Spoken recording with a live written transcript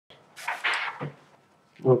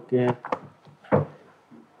Okay.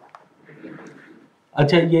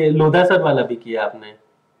 अच्छा, ये Lodha sir वाला भी किया आपने?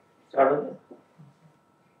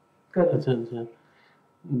 अच्छा अच्छा।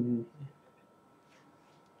 हम्म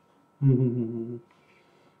हम्म हम्म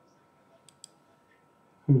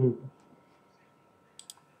हम्म हम्म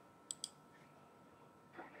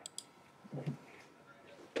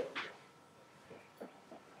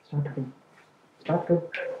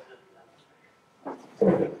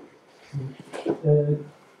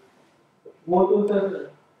वो तो sir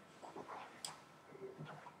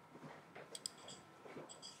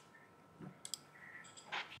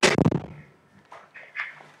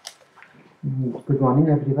Good morning,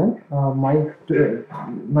 everyone. My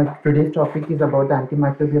today's topic is about the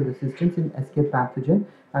antimicrobial resistance in ESKAPE pathogen,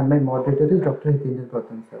 and my moderator is Dr. Hitendra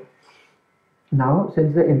Gautam sir. Now,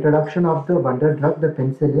 since the introduction of the wonder drug, the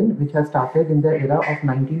penicillin, which has started in the era of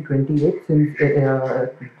 1928, since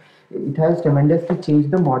it has tremendously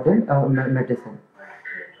changed the modern medicine.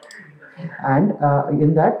 And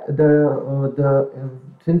in that,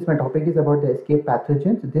 since my topic is about the ESKAPE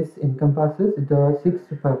pathogens, this encompasses the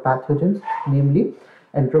 6 pathogens, namely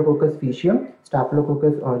Enterococcus faecium,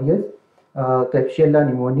 Staphylococcus aureus, Klebsiella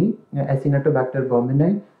pneumoniae, Acinetobacter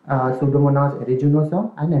baumannii, Pseudomonas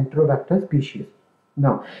aeruginosa, and Enterobacter species.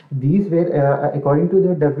 Now, these were, according to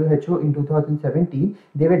the WHO in 2017,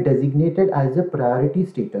 they were designated as a priority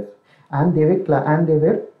status, and they were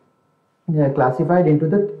classified into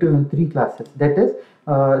the 3 classes, that is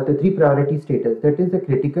the 3 priority status, that is the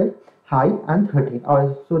critical, high, and 13.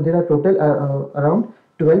 So there are total around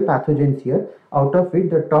 12 pathogens here, out of which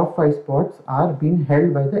the top 5 spots are being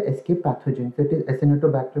held by the ESKAPE pathogens, that is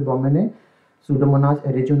Acinetobacter baumannii, Pseudomonas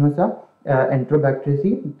aeruginosa, Enterobacter,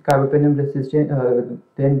 carbapenem resistant,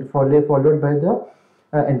 then followed by the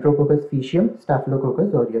Enterococcus faecium,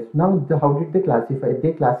 Staphylococcus aureus. Now, how did they classify?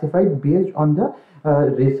 They classified based on the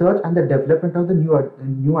research and the development of the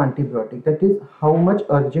new antibiotic. That is, how much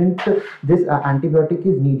urgent this antibiotic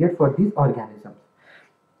is needed for these organisms.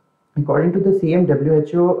 According to the same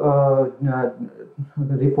WHO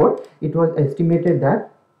report, it was estimated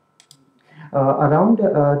that around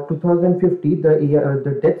 2050,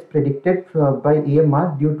 the deaths predicted by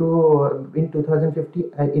AMR due to in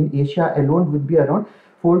 2050 in Asia alone would be around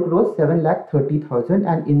 4 crores 7 lakh 30,000,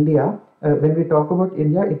 and India, when we talk about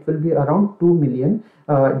India, it will be around 2 million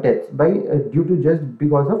deaths by due to just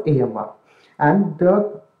because of AMR. And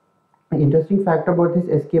the interesting fact about this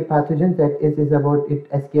ESKAPE pathogen that is about it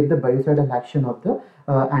escape the biocidal action of the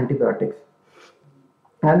antibiotics.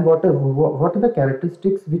 And what are the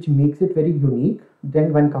characteristics which makes it very unique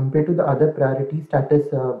then when compared to the other priority status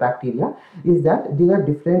bacteria is that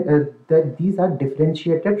these are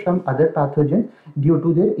differentiated from other pathogens due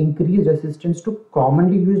to their increased resistance to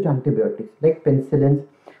commonly used antibiotics like penicillins,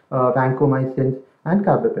 vancomycins, and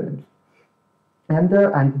carbapenems.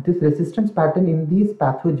 And this resistance pattern in these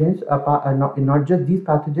pathogens, not just these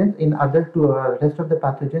pathogens, in other rest of the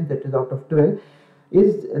pathogens, that is out of 12,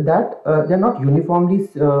 is that they're not uniformly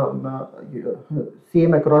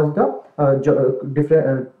same across the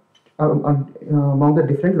different among the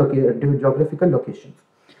different geographical locations.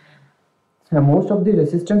 Most of the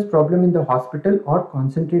resistance problem in the hospital are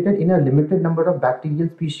concentrated in a limited number of bacterial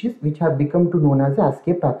species which have become to known as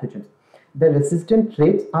ESKAPE pathogens. The resistant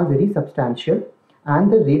rates are very substantial,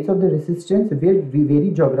 and the rates of the resistance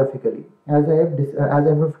vary geographically, as I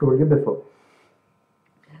have told you before.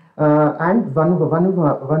 And one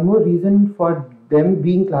more reason for them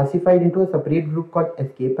being classified into a separate group called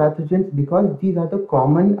ESKAPE pathogens, because these are the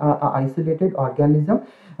common isolated organism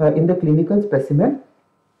in the clinical specimen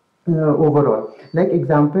overall. Like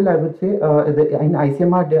example, I would say in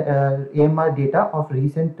ICMR AMR data of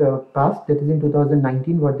recent past, that is in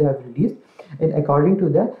 2019, what they have released, and according to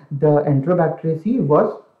that, the Enterobacter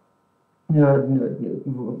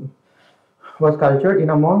was cultured in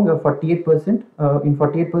among 48%. In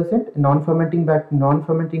 48%, non-fermenting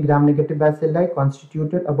gram-negative bacilli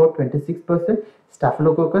constituted about 26%,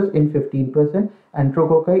 Staphylococcus in 15%,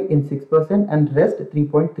 Enterococci in 6%, and rest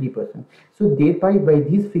 3.3%. So by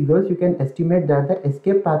these figures, you can estimate that the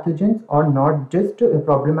ESKAPE pathogens are not just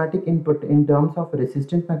problematic in terms of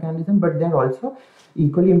resistance mechanism, but they are also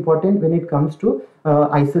equally important when it comes to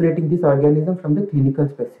isolating this organism from the clinical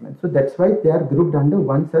specimen. So that's why they are grouped under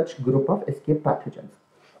one such group of ESKAPE pathogens.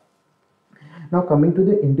 Now coming to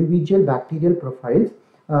the individual bacterial profiles,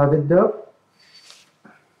 with the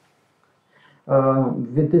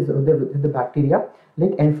with the bacteria.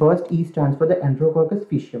 Like, and first E stands for the Enterococcus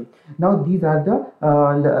faecium. Now these are the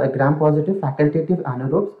gram-positive facultative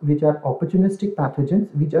anaerobes, which are opportunistic pathogens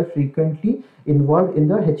which are frequently involved in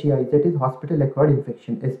the HAIs, that is hospital-acquired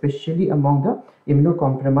infection, especially among the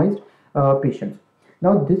immunocompromised patients.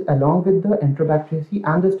 Now this, along with the Enterobacteriaceae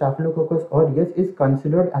and the Staphylococcus aureus, is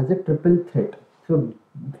considered as a triple threat. So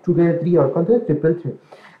together three are called the triple threat.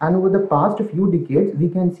 And over the past few decades, we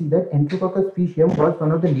can see that Enterococcus faecium was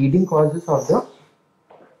one of the leading causes of the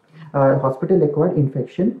hospital-acquired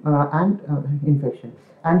infection.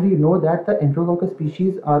 And we know that the Enterococcus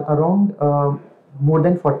species are around more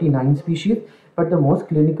than 49 species, but the most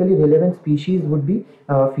clinically relevant species would be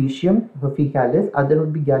Faecium faecalis, other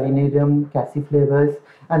would be Gallinarium, Cassiflavus,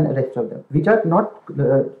 and rest of them, which are not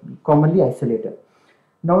commonly isolated.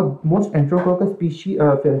 Now, most Enterococcus species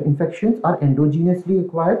infections are endogenously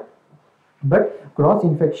acquired, but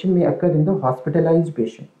cross-infection may occur in the hospitalized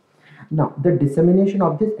patient. Now, the dissemination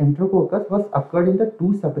of this Enterococcus was occurred in the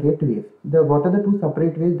two separate waves. What are the two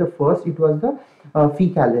separate waves? The first, it was the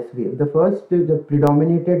faecalis wave. The first, the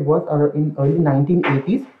predominated was in early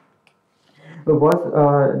 1980s, was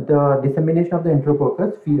the dissemination of the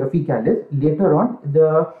Enterococcus faecalis. Later on,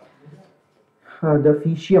 the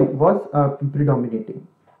Faecium was predominating.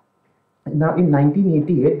 Now, in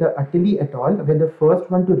 1988, the Attali et al. Were the first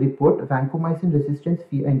one to report vancomycin resistant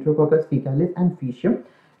Enterococcus faecalis and Faecium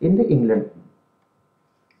in England.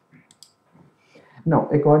 Now,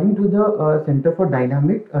 according to the Center for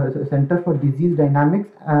Disease Dynamics,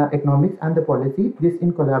 Economics and the Policy, this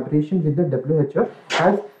in collaboration with the WHO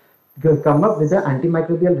has come up with the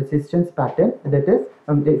antimicrobial resistance pattern, that is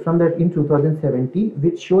in 2017,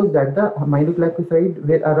 which shows that the aminoglycoside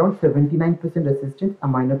were around 79% resistant,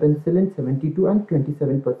 aminopenicillin 72 and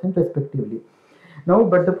 27% respectively. Now,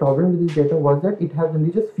 but the problem with this data was that it has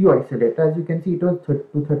only just few isolates. As you can see, it was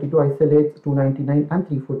 232 isolates, 299 and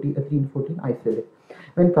 314 isolates.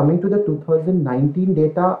 When coming to the 2019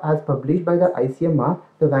 data as published by the ICMR,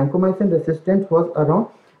 the vancomycin resistance was around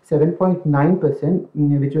 7.9%,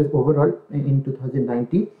 which was overall in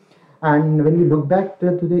 2019. And when you look back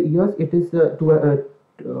to the years, it is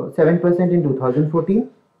 7% in 2014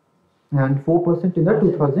 and 4% in the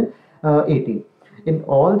 2018. In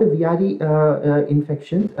all the VRE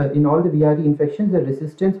infections, the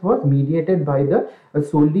resistance was mediated by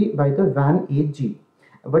solely by the VAN-A gene,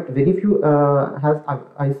 but very few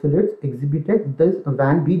isolates exhibited this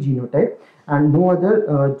VAN-B genotype, and no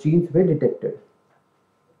other genes were detected.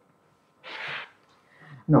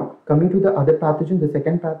 Now, coming to the other pathogen, the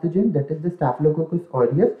second pathogen, that is the Staphylococcus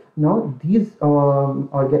aureus. Now, this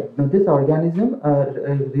organism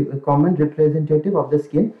a common representative of the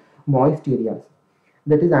skin moist areas,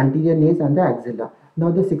 that is anterior nares and the axilla. Now,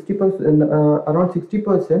 the 60%, around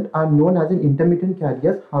 60% are known as an intermittent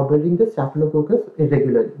carriers harboring the Staphylococcus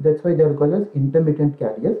irregularly. That's why they are called as intermittent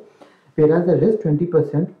carriers. Whereas the rest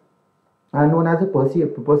 20% are known as a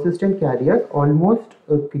persistent carriers, almost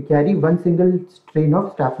carry one single strain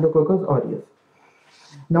of Staphylococcus aureus.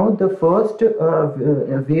 Now, the first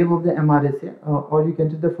wave of the MRSA, or you can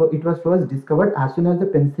say it was first discovered as soon as the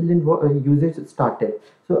penicillin usage started.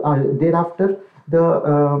 So thereafter,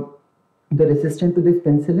 the resistance to this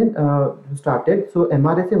penicillin started. So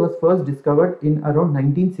MRSA was first discovered in around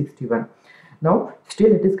 1961. Now,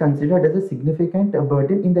 still it is considered as a significant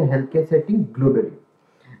burden in the healthcare setting globally.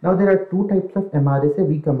 Now, there are two types of MRSA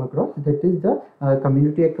we come across, that is the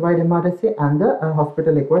community acquired MRSA and the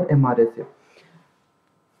hospital acquired MRSA.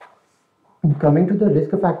 Coming to the risk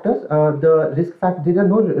factors, there are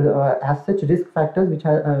no as such risk factors which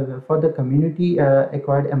are for the community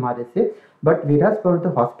acquired MRSA, but whereas for the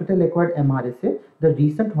hospital acquired MRSA, the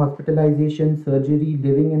recent hospitalization, surgery,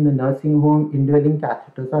 living in the nursing home, indwelling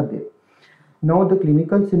catheters are there. Now, the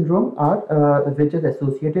clinical syndrome which is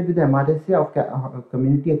associated with the MRSA of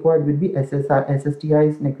community acquired will be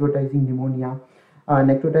SSTIs, necrotizing pneumonia,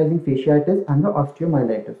 necrotizing fasciitis, and the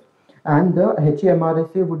osteomyelitis. And the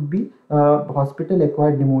HAMRSA would be hospital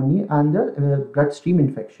acquired pneumonia and the bloodstream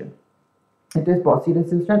infection. It is POSI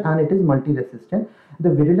resistant and it is multi-resistant. The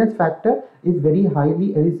virulence factor is very high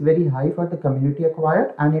for the community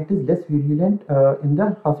acquired, and it is less virulent in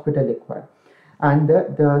the hospital acquired. And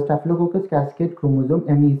the Staphylococcus cascade chromosome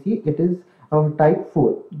MEC, it is of type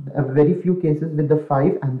 4, very few cases with the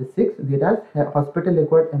 5 and the 6, whereas hospital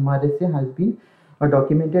acquired MRSA has been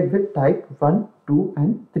documented with type 1, 2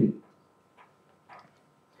 and 3.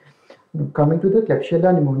 Coming to the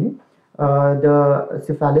Klebsiella pneumoniae, the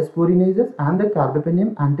cephalosporinases and the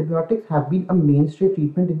carbapenem antibiotics have been a mainstay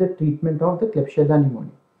treatment in the treatment of the Klebsiella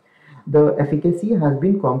pneumoniae. The efficacy has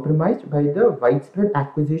been compromised by the widespread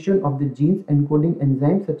acquisition of the genes encoding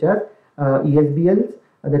enzymes such as ESBLs,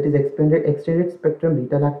 that is extended spectrum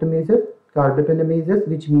beta lactamases, carbaphenamases,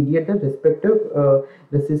 which mediate the respective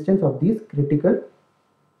resistance of these critical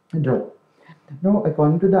drugs. Now,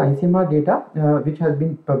 according to the ICMR data, which has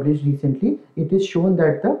been published recently, it is shown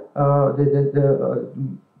that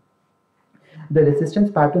the resistance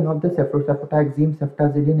pattern of the cefotaxime,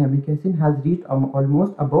 ceftazidime, amikacin has reached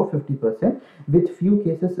almost above 50%, with few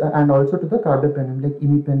cases, and also to the carbapenem like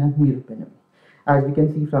imipenem, meropenem, as we can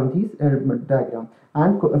see from these diagram.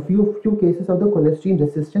 And a few cases of the cholesterol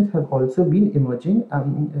resistance have also been emerging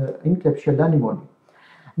in Klebsiella pneumoniae.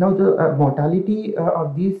 Now, the mortality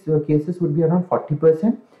of these cases would be around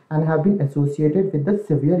 40% and have been associated with the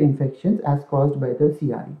severe infections as caused by the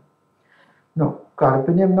CRE. Now,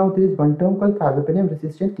 carbapenem. Now, there is one term called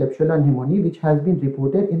carbapenem-resistant Klebsiella pneumoniae, which has been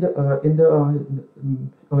reported in the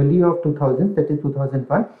early of 2000s, that is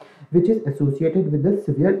 2001, which is associated with the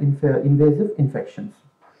severe invasive infections.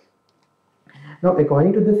 Now,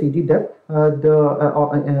 according to the Dept,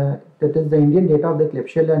 that is the Indian data of the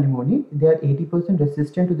Klebsiella pneumoniae, they are 80%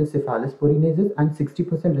 resistant to the cephalosporinases and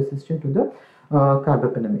 60% resistant to the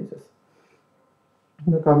carbapenemases.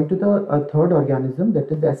 Now, coming to the third organism, that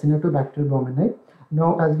is the Acinetobacter baumannii.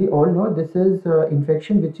 Now, as we all know, this is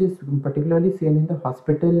infection which is particularly seen in the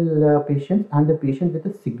hospital patients and the patient with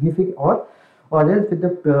a significant or else with the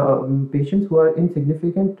patients who are in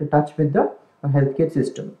significant touch with the healthcare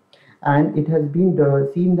system. And it has been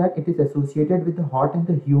seen that it is associated with the hot and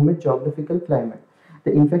the humid geographical climate.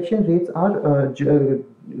 The infection rates are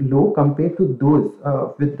low compared to those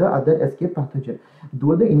with the other ESKAPE pathogen.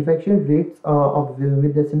 Though the infection rates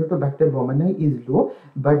with the Acinetobacter baumannii is low,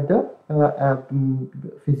 but the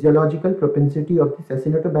physiological propensity of this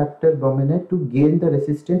Acinetobacter baumannii to gain the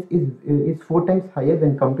resistance is 4 times higher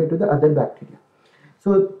when compared to the other bacteria.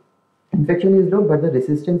 So infection is low, but the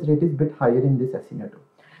resistance rate is bit higher in this Acinetobacter.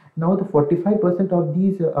 Now, the 45% of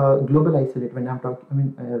these global isolate, when I'm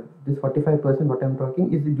talking, this 45% what I'm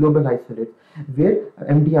talking is the global isolates, where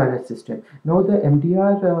MDR resistant. Now, the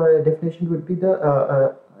MDR definition would be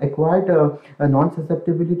the acquired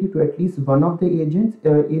non-susceptibility to at least one of the agents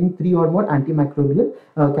in 3 or more antimicrobial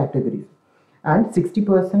categories. And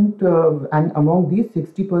 60%, and among these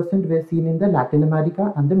 60% were seen in the Latin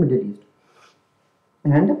America and the Middle East.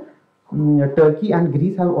 And Turkey and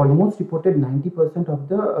Greece have almost reported 90% of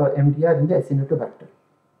the MDR in the Acinetobacter.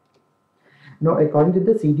 Now, according to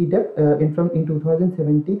the Dept, in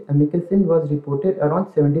 2017, amikacin was reported around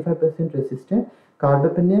 75% resistant,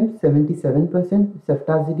 carbapenem 77%,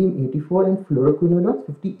 ceftazidime 84%, and fluoroquinolones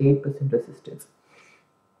 58% resistance.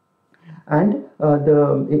 And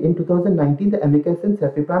in 2019, the amikacin,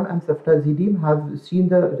 cefepime, and ceftazidime have seen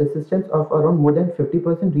the resistance of around more than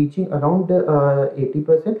 50%, reaching around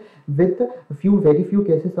 80%, with very few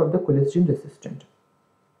cases of the cholesterol resistant.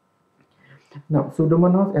 Now,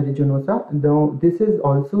 Pseudomonas aeruginosa. Now, this is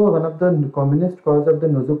also one of the commonest cause of the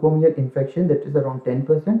nosocomial infection, that is around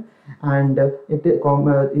 10%, and it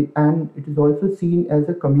is also seen as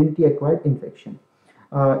a community-acquired infection.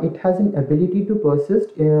 It has an ability to persist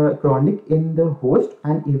chronic in the host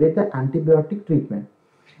and evade the antibiotic treatment.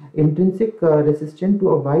 Intrinsic resistant to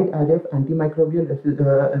a wide array of antimicrobial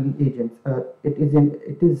agents.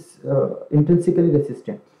 It is intrinsically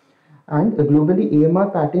resistant. And globally, AMR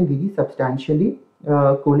pattern varies substantially,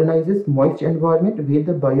 colonizes moist environment where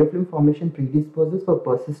the biofilm formation predisposes for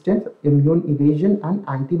persistence, immune evasion, and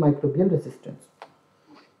antimicrobial resistance.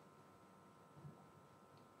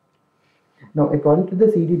 Now, according to the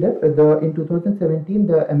Dept, in 2017,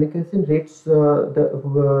 the amikacin rates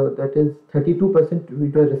that is 32%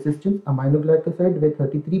 with resistance, aminoglycoside with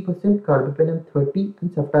 33%, carbapenem 30%,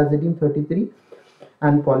 and ceftazidime 33%,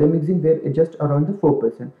 and polymyxin were just around the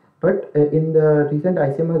 4%. But in the recent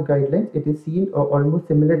ICMR guidelines, it is seen almost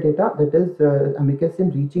similar data, that is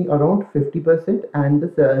amikacin reaching around 50%, and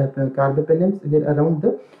the carbapenems were around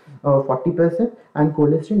the 40%, and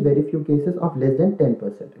cholesterol very few cases of less than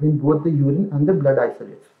 10% in both the urine and the blood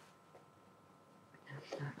isolates.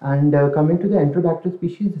 And coming to the Enterobacter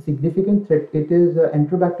species, the significant threat, it is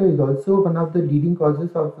Enterobacter is also one of the leading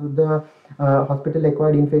causes of the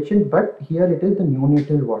hospital-acquired infection, but here it is the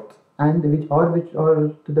neonatal warts, and which are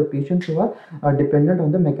to the patients who are dependent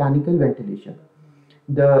on the mechanical ventilation.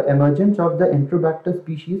 The emergence of the Enterobacter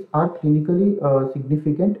species are clinically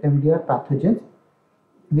significant MDR pathogens,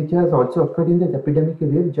 which has also occurred in the epidemic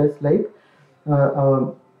wave, just like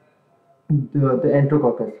the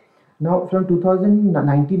Enterococcus. Now, from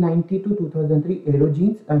 1990 to 2003,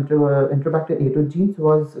 Enterobacter aerogenes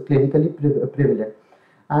was clinically prevalent,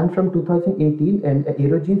 And from 2018, and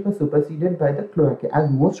aerogenes were superseded by the cloacae as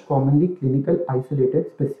most commonly clinical isolated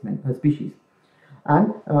species.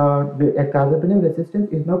 And the carbapenem resistance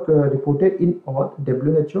is now reported in all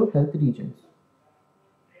WHO health regions.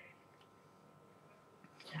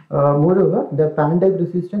 Moreover, the pan-type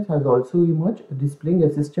resistance has also emerged, displaying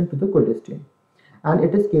resistance to the colistin. And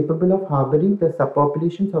it is capable of harboring the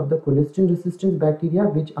subpopulations of the colistin resistant bacteria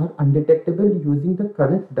which are undetectable using the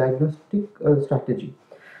current diagnostic strategy.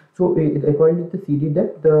 So, according to the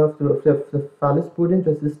CD-Dept, the cephalosporin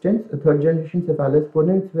resistance, third generation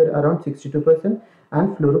cephalosporins were around 62%,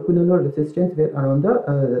 and fluoroquinolone resistance were around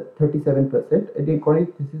the 37%. According,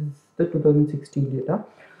 this is the 2016 data.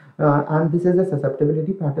 And this is a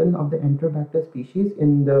susceptibility pattern of the Enterobacter species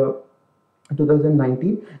in the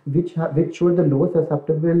 2019, which showed the lowest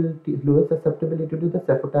susceptibility to the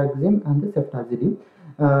cefotaxime and the ceftazidime,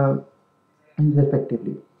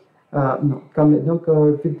 respectively.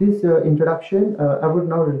 With this introduction, I would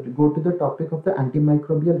now go to the topic of the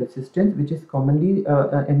antimicrobial resistance, which is commonly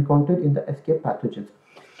encountered in the ESKAPE pathogens.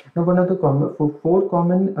 Now, one of the four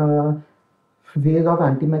common ways of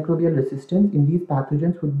antimicrobial resistance in these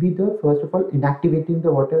pathogens would be the first of all inactivating the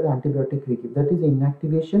whatever the antibiotic we give, that is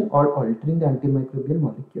inactivation or altering the antimicrobial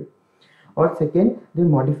molecule, or second, they're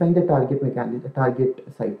modifying the target mechanism, the target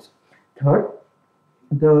sites. Third,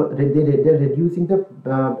 they're reducing the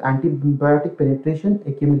antibiotic penetration,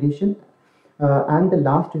 accumulation, and the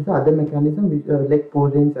last is the other mechanism which like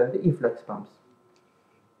porins and the efflux pumps.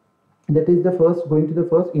 That is the first, going to the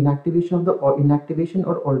first inactivation of the inactivation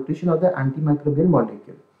or alteration of the antimicrobial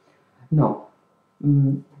molecule. Now,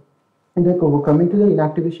 coming to the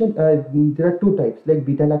inactivation, there are two types like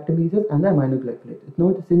beta-lactamases and the aminoglycolases.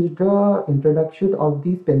 Now, since the introduction of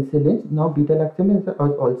these penicillins, now beta-lactamases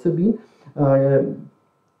has also been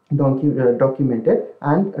documented,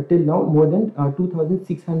 and till now more than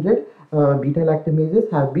 2,600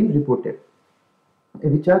 beta-lactamases have been reported,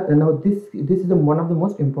 which are now this is one of the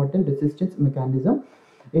most important resistance mechanism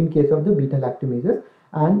in case of the beta-lactamases,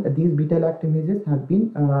 and these beta-lactamases have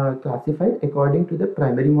been classified according to the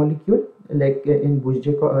primary molecule, like in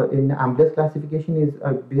Bush-Jacob in Ambler's classification is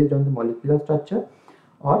based on the molecular structure,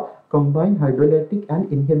 or combined hydrolytic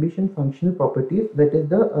and inhibition functional properties, that is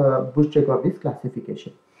the Bush-Jacobs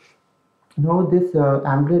classification. Now this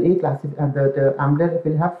Ambler A the Ambler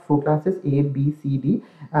will have four classes A, B, C, D,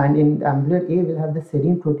 and in Ambler A will have the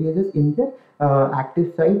serine proteases in the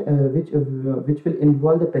active site, which will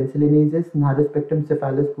involve the penicillinases, narrow spectrum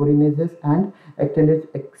cephalosporinases, and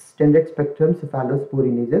extended spectrum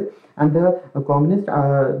cephalosporinases, and the commonest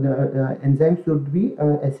enzymes would be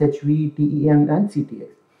SHV, TEM, and CTX.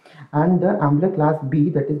 And the Ambler class B,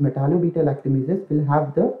 that is metallobeta-lactamases, will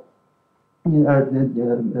have the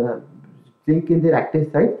zinc in their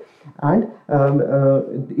active site, and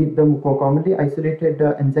the commonly isolated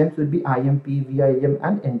enzymes would be IMP, VIM,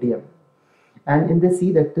 and NDM. And in the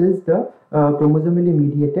C, that is the chromosomally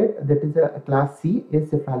mediated, that is a class C, is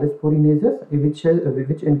cephalosporinases,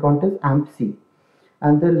 which encounters AMP-C.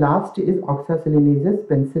 And the last is oxacillinases,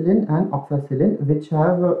 penicillin and oxacillin, which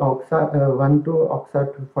have 1 to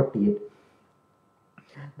oxa 48.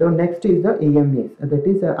 The next is the AIIMS, that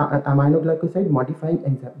is aminoglycoside modifying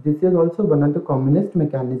enzyme. This is also one of the commonest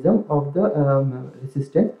mechanism of the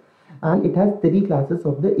resistance, and it has three classes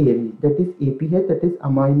of the AIIMS, that is APH, that is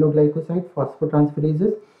aminoglycoside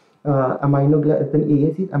phosphotransperases, then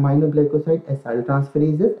AS is aminoglycoside acyl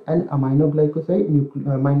transferases, and aminoglycoside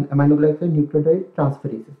nucleotide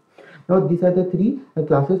transferases. Now these are the three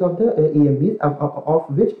classes of the AIIMS, of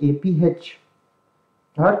which APH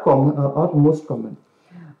are most common.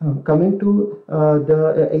 Coming to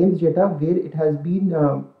the AIIMS data, where it has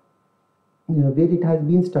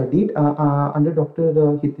been studied under Dr.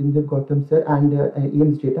 Hitendra Gautam sir and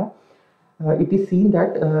AIIMS data, it is seen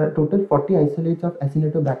that total 40 isolates of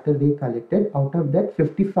Acinetobacter were collected. Out of that,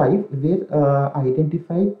 55 were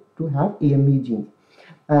identified to have AME genes.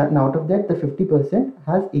 And out of that, the 50%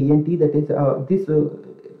 has ANT, that is this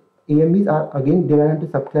AMEs are again divided into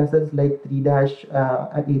subclasses like 3-,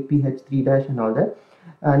 APH 3-, and all that.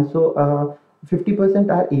 And so 50%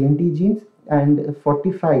 are ANT genes, and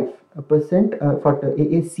 45% for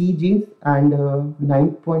AAC genes, and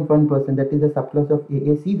 9.1%, that is a subclass of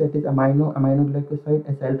AAC, that is aminoglycoside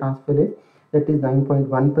acyl transferase, that is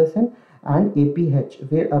 9.1%, and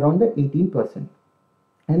APH were around the 18%.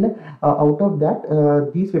 And out of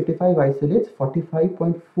that, these 55 isolates,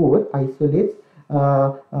 45.4 isolates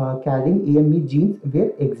carrying AME genes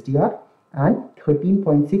were XDR, and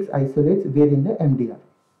 13.6 isolates were in the MDR.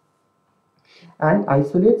 And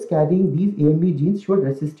isolates carrying these AME genes showed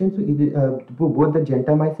resistance to both the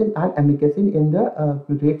gentamicin and amikacin in the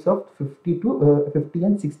rates of 50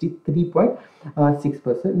 and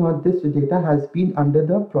 63.6%. Now, this data has been under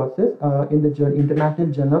the process in the International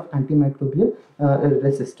Journal of Antimicrobial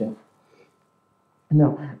Resistance.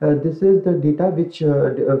 Now, this is the data which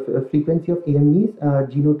frequency of AMEs,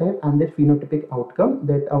 genotype, and their phenotypic outcome.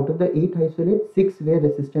 That out of the 8 isolates, 6 were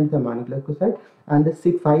resistant to the aminoglycoside, and the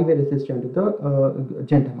 5 were resistant to the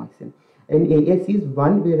gentamicin. In AACs,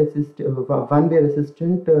 one were resistant to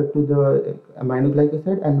the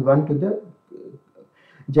aminoglycoside, and 1 to the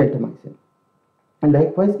gentamicin. And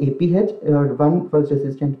likewise, APH, one was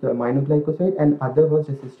resistant to the aminoglycoside, and other was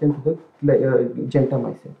resistant to the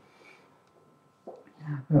gentamicin.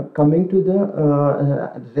 Coming to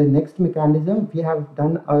the next mechanism, we have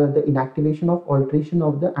done the inactivation of alteration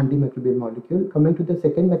of the antimicrobial molecule. Coming to the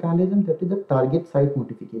second mechanism, that is the target site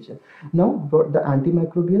modification. Now, the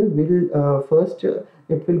antimicrobial will first it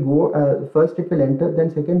will enter. Then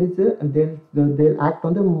second is they'll act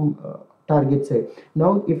on the target site.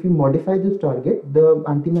 Now, if you modify this target, the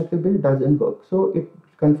antimicrobial doesn't work, so it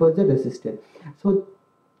confers the resistance. So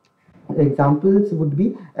examples would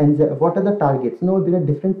be, and what are the targets? No, there are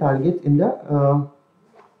different targets in the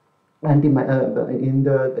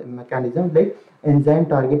mechanism, like enzyme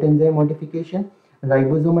target enzyme modification,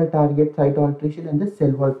 ribosomal target site alteration, and the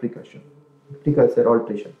cell wall precursor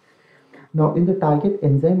alteration. Now, in the target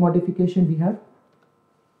enzyme modification, we have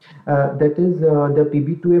that is the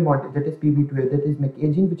PB2A that is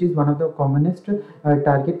MECA gene, which is one of the commonest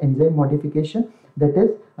target enzyme modification. That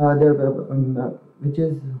is which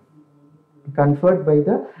is conferred by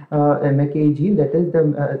the MECA gene. That is the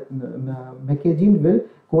MECA gene will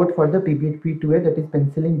code for the PB2A, that is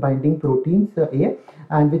penicillin binding proteins A,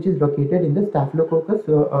 and which is located in the Staphylococcus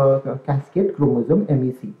cascade chromosome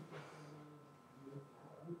MEC.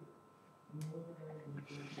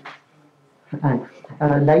 And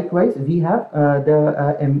likewise, we have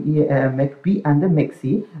the MECP and the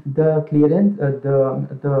MECC. The clearance,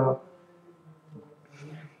 the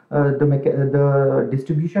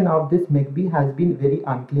distribution of this MECB has been very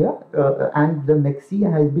unclear, and the MECC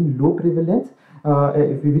has been low prevalence,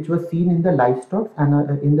 which was seen in the livestock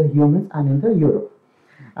and in the humans and in the Europe.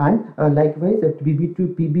 And likewise,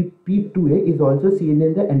 PBP2A is also seen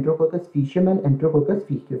in the Enterococcus faecium and Enterococcus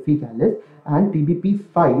faecalis, and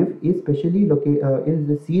PBP5 is specially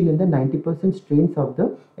is seen in the 90% strains of the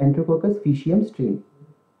Enterococcus faecium strain.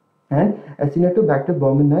 And Acinetobacter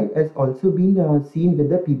baumannii has also been seen with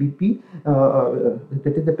the PBP,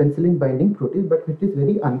 that is the penicillin binding protein, but it is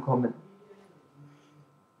very uncommon.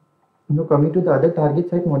 Now, coming to the other target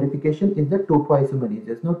site modification is the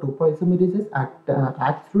topoisomerases. Now, topoisomerases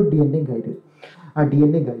acts through DNA guidance,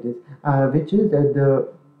 which is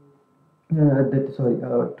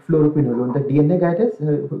fluoroquinolone. The DNA guidance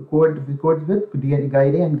codes with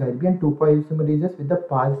guide A and guide B, and topoisomerases with the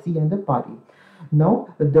PAR C and the PAR E. Now,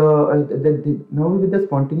 now with the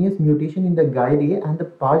spontaneous mutation in the guide A and the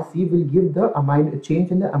PAR C will give the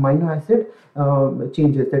change in the amino acid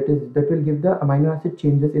changes. That will give the amino acid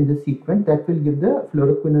changes in the sequence that will give the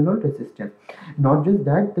fluoroquinolone resistance. Not just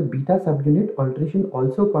that, the beta subunit alteration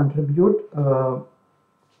also contribute.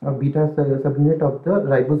 Beta subunit of the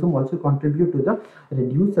ribosome also contribute to the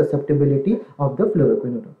reduced susceptibility of the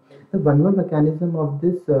fluoroquinolone. The one more mechanism of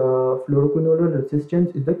this fluoroquinolone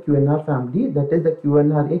resistance is the QNR family, that is the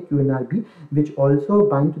QNRA, QNRB, which also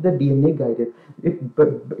bind to the DNA guided. It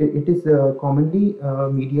is commonly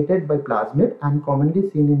mediated by plasmid and commonly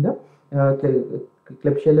seen in the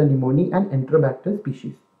Klebsiella pneumoniae and Enterobacter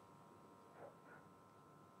species.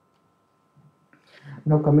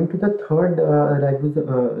 Now, coming to the third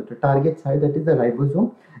the target site, that is the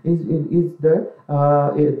ribosome, that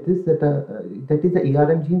is the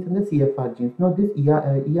ERM genes and the CFR genes. Now, this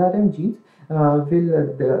ERM genes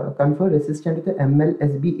will confer resistance to the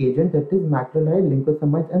MLSB agent, that is macrolide,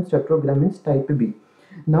 lincosamides, and streptogramins type B.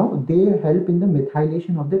 Now, they help in the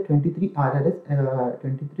methylation of the 23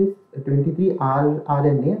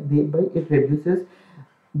 rRNA, thereby it reduces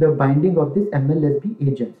the binding of this MLSB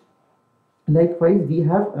agents. Likewise, we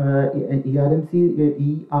have ERMC,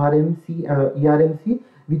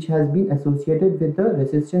 which has been associated with the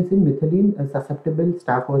resistance in methylene susceptible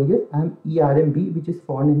Staph aureus, and ERMB, which is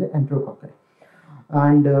found in the Enterococci.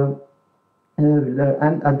 And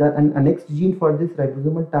next gene for this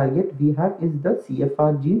ribosomal target we have is the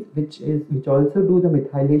CFR genes, which also do the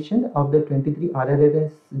methylation of the 23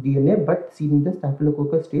 rRNA DNA, but seen in the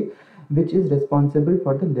Staphylococcus state, which is responsible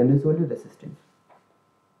for the linezolid resistance.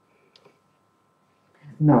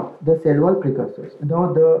 Now, the cell wall precursors.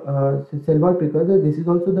 Now, the cell wall precursor. This is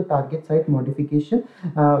also the target site modification.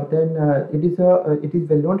 It is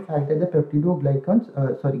well known fact that the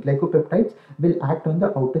glycopeptides will act on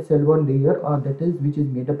the outer cell wall layer, which is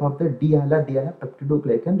made up of the d-ALA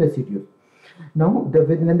peptidoglycan residues. Now,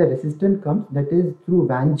 when the resistance comes, that is through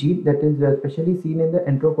Van gene, that is especially seen in the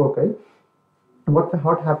enterococci.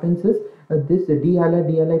 What happens is this d-ALA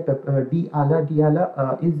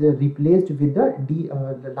is replaced with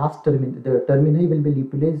the last terminal. The termini will be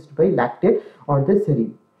replaced by lactate or the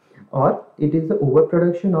serine, or it is the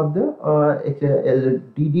overproduction of the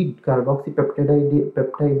DD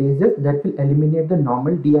carboxypeptidases that will eliminate the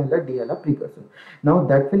normal d-ALA precursor. Now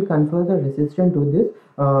that will confer the resistance to this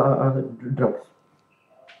drugs.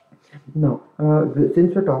 Now,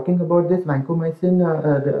 since we're talking about this vancomycin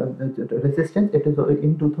resistance, it is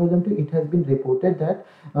in 2002. It has been reported that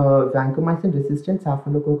vancomycin resistant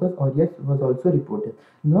Staphylococcus aureus was also reported.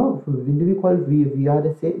 Now, when do we call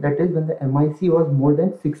VRSA? That is when the MIC was more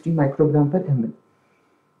than 60 microgram per ml.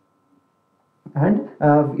 And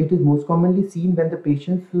it is most commonly seen when the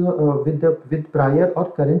patients with prior or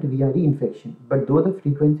current VRE infection, but though the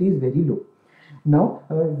frequency is very low. Now,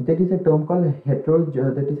 there is a term called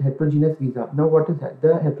heterogeneous visa. Now, what is that?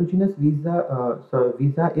 The heterogeneous visa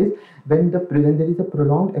is when there is a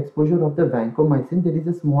prolonged exposure of the vancomycin, there is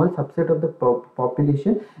a small subset of the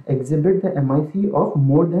population exhibit the MIC of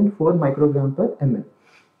more than 4 microgram per ml.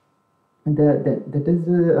 And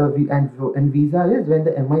visa is when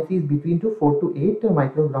the MIC is between 4 to 8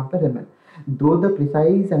 microgram per ml. Though the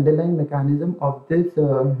precise underlying mechanism of this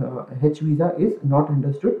H visa is not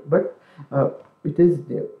understood, but it is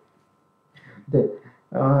there. Then,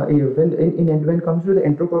 when it comes to the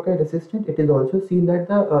enterococci resistance, it is also seen that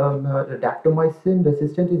the daptomycin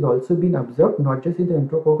resistance is also been observed, not just in the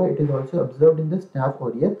enterococci, it is also observed in the Staph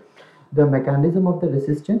aureus. The mechanism of the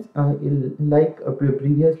resistance, like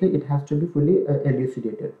previously, it has to be fully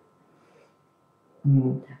elucidated.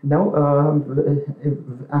 Now,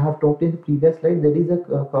 I have talked in the previous slide, there is a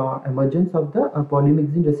emergence of the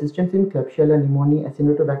polymyxin resistance in Klebsiella pneumoniae,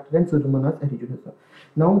 Acinetobacter and Pseudomonas aeruginosa.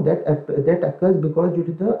 Now, that occurs because due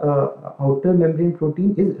to the outer membrane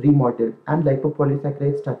protein is remodeled and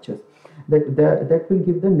lipopolysaccharide structures. That will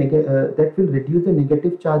give the that will reduce the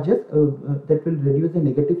negative charges.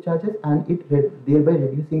 And it thereby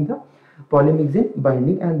reducing the polymyxin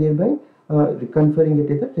binding and thereby conferring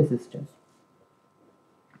it as a resistance.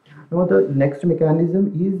 Now, the next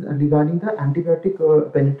mechanism is regarding the antibiotic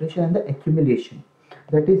penetration and the accumulation.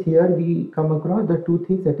 That is, here we come across the two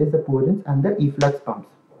things, that is the porins and the efflux pumps.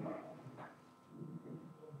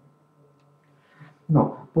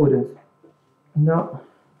 Now, porins. Now,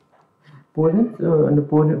 porins.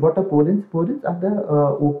 What are porins? Porins are the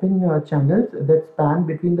open channels that span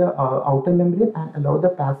between the outer membrane and allow the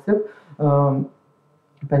passive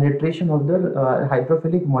penetration of the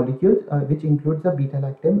hydrophilic molecules, which includes the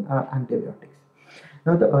beta-lactam antibiotics.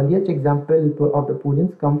 Now, the earliest example of the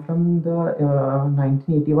porins come from the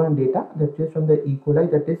 1981 data, that is from the E. coli,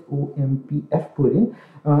 that is OMPF purin,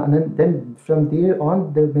 and then from there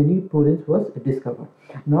on, the many purins was discovered.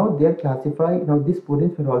 Now, they are classified. Now, these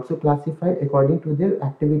purins were also classified according to their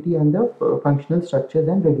activity and the functional structures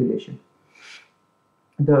and regulation.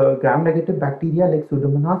 The gram-negative bacteria like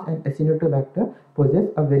Pseudomonas and Acinetobacter possess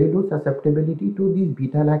a very low susceptibility to these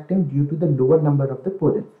beta-lactam due to the lower number of the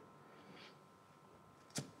purins.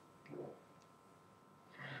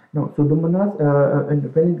 Now, Pseudomonas,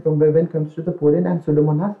 when it comes to the purin and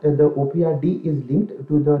Pseudomonas, the OPRD is linked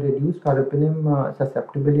to the reduced carbapenem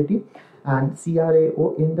susceptibility, and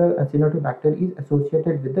CRAO in the Acinetobacter is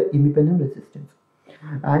associated with the imipenem resistance.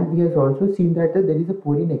 And we have also seen that there is a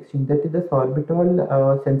purin exchange, that is the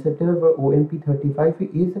sorbitol sensitive OMP35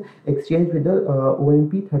 is exchanged with the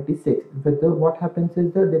OMP36. But what happens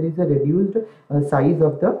is that there is a reduced size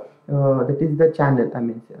of the that is the channel,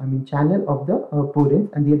 channel of the purins,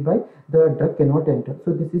 and thereby the drug cannot enter.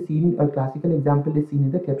 So this is seen, a classical example is seen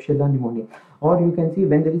in the Klebsiella pneumoniae. Or you can see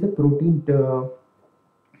when there is a protein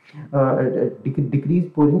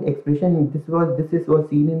decreased purin expression, this was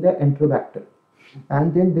seen in the Enterobacter.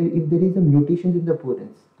 And then if there is a mutation in the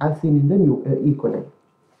purins, as seen in the E. coli.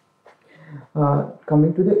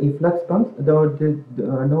 Coming to the efflux pumps,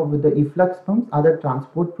 the efflux pumps are the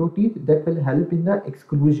transport proteins that will help in the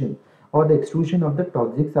exclusion or the extrusion of the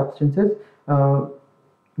toxic substances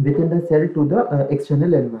within the cell to the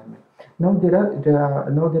external environment. Now there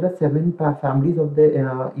are 7 families of the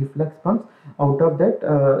efflux pumps. Out of that,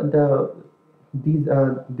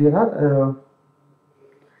 there are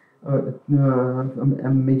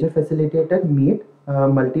major facilitator, MATE,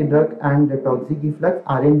 multi-drug and toxic efflux,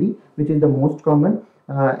 RND, which is the most common,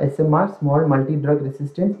 SMR, small multi-drug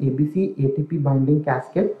resistance, ABC, ATP binding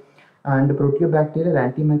cascade, and proteobacterial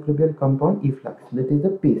antimicrobial compound efflux. That is the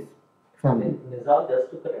PACE family. Nizam, just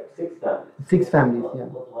to correct, 6 families. 6 families, yeah.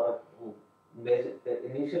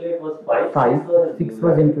 Initially it was 5. 6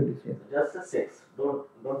 was introduced. Yeah. Just a 6. Don't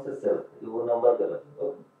say 7. You number correct.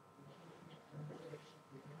 Okay.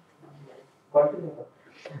 Continue.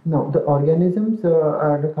 Now, the organisms,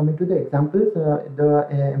 coming to the examples, the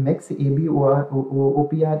MX, AB,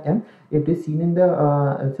 OPRM, it is seen in the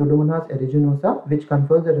Pseudomonas aeruginosa, which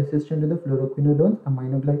confers the resistance to the fluoroquinolones,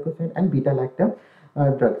 aminoglycoside, and beta-lactam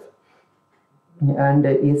drugs. And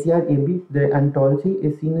ACR-AB, and Tolsi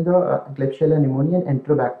is seen in the Klebsiella pneumoniae and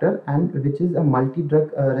Enterobacter, and which is a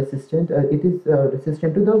multi-drug resistant. It is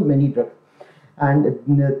resistant to the many drugs. And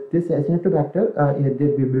this Acinetobacter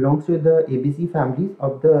belongs to the ABC families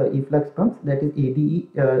of the efflux pumps, that is ADE,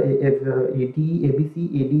 ABC,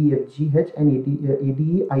 ADEFGH, and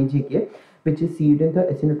ADEIJK, which is seen in the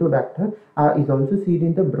Acinetobacter, is also seen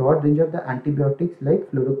in the broad range of the antibiotics like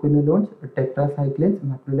fluoroquinolones, tetracyclines,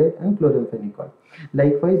 macrolide, and chloramphenicol.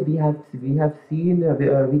 Likewise, we can see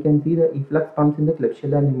the efflux pumps in the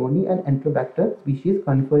Klebsiella pneumoniae and Enterobacter species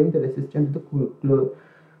conferring the resistance to the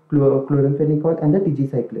chloramphenicol and the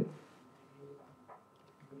tigecycline.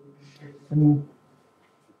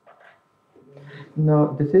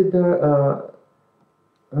 Now, this is the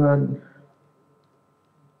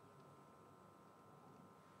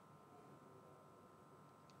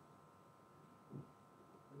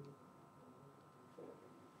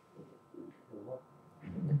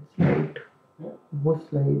what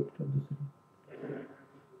slide?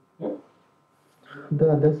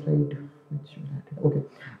 The other slide, which okay.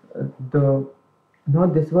 Now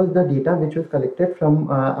this was the data which was collected from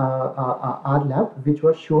our lab, which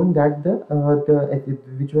was shown that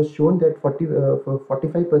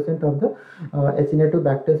 45% of the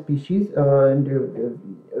Acinetobacter species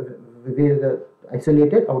were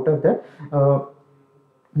isolated. Out of that,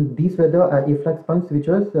 these were the efflux pumps which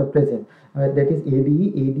was present, that is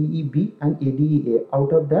ADE, ADEB, and ADEA.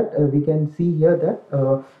 Out of that, we can see here that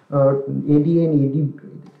ADA and AD,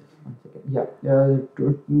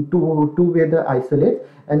 two were the isolates,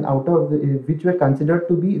 and out of which were considered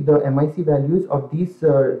to be the MIC values of these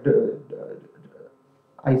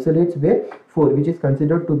isolates were 4, which is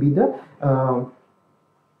considered to be the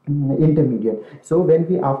intermediate. So when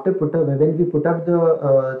we put up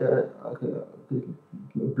the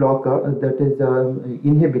blocker, that is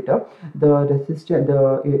inhibitor, the resistant,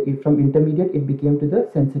 from intermediate it became to the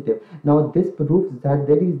sensitive. Now this proves that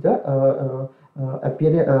there is the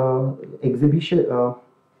expression,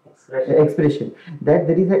 that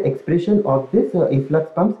there is an expression of this efflux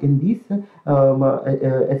pumps in these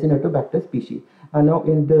Acinetobacter species. Now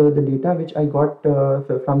in the data which I got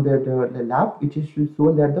from the lab, which is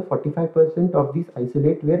shown that the 45% of these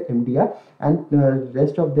isolate were MDR and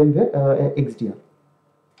rest of them were XDR.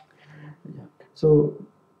 So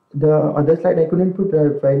the other slide I couldn't put,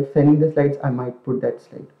 while sending the slides I might put that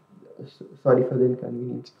slide. Sorry for the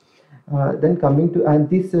inconvenience. Then coming to, and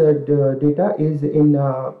this data is in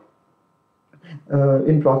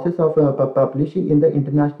process of publishing in the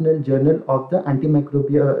International Journal of the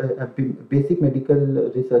Antimicrobial Basic Medical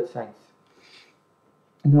Research Science.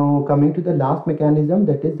 Now coming to the last mechanism,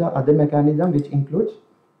 that is the other mechanism, which includes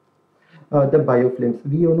the biofilms.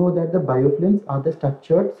 We know that the biofilms are the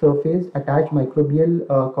structured surface attached microbial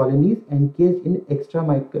colonies encased in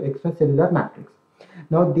extracellular matrix.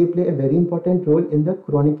 Now they play a very important role in the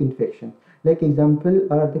chronic infection. Like example,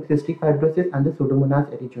 the cystic fibrosis and the Pseudomonas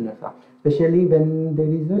aeruginosa, especially when there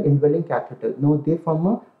is an indwelling catheter. Now they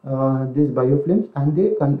form these biofilms, and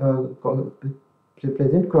they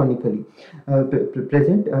present chronically,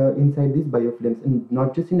 present inside these biofilms, and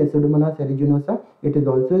not just in Pseudomonas aeruginosa. It is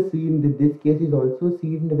also seen, this case is also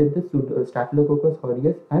seen with the Staphylococcus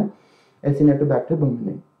aureus and Acinetobacter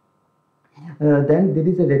baumannii. Then there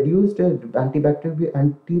is a reduced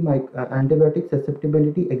antibiotic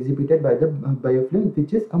susceptibility exhibited by the biofilm,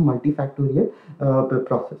 which is a multifactorial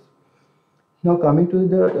process. Now coming to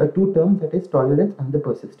the two terms, that is tolerance and the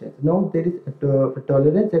persistence. Now there is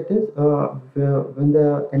tolerance, that is when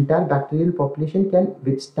the entire bacterial population can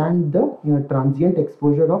withstand the transient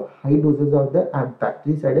exposure of high doses of the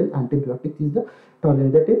bactericidal antibiotics is the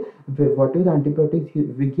tolerance. That is, whatever the antibiotics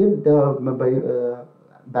we give, the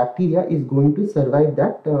bacteria is going to survive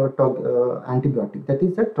that antibiotic. That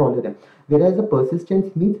is the tolerance. Whereas the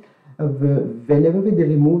persistence means whenever we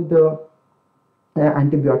remove the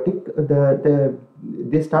antibiotic,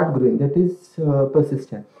 they start growing. That is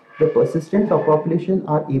persistent. The persistent subpopulation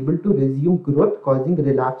are able to resume growth, causing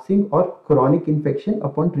relapsing or chronic infection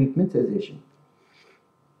upon treatment cessation.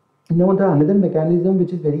 Now, the another mechanism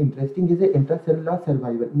which is very interesting is the intracellular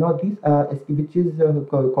survival. Now, these which is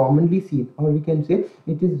commonly seen, or we can say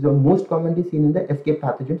it is most commonly seen in the escape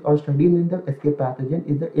pathogens or studied in the escape pathogen,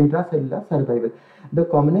 is the intracellular survival. The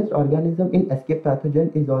commonest organism in escape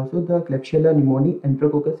pathogen is also the Klebsiella pneumoniae,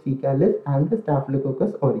 Enterococcus faecalis, and the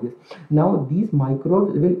Staphylococcus aureus. Now, these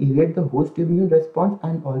microbes will evade the host immune response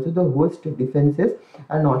and also the host defenses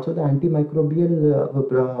and also the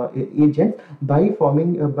antimicrobial agents by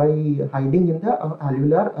forming by hiding in the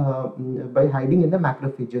alveolar by hiding in the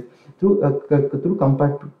macrophages through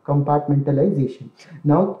compartmentalization.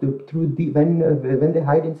 Now, through the when they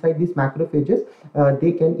hide inside these macrophages,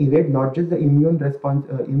 they can evade not just the immune response,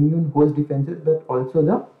 immune host defenses, but also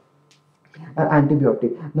the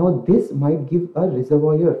antibiotic. Now, this might give a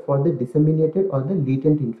reservoir for the disseminated or the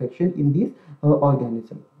latent infection in these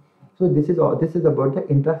organisms. So this is about the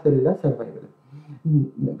intracellular survival.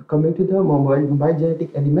 Coming to the mobile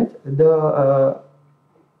genetic elements, the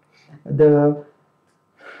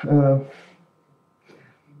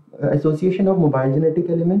association of mobile genetic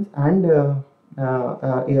elements and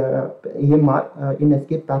AMR in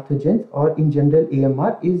escape pathogens, or in general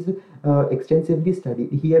AMR, is extensively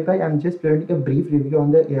studied. Hereby I am just providing a brief review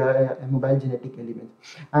on the mobile genetic elements.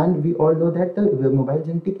 And we all know that the mobile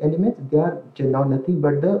genetic elements, they are now nothing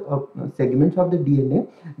but the segments of the DNA.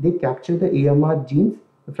 They capture the AMR genes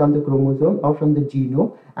from the chromosome or from the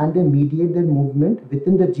genome, and they mediate their movement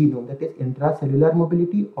within the genome, that is intracellular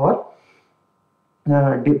mobility, or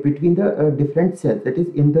between the different cells, that is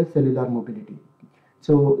intercellular mobility.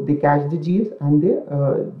 So they catch the genes and they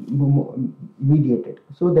mediate it.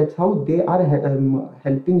 So that's how they are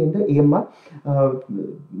helping in the AMR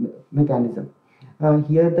mechanism.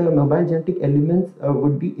 Here the mobile genetic elements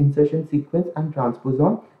would be insertion sequence and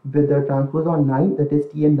transposon. With the transposon 9, that is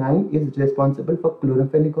TN9, is responsible for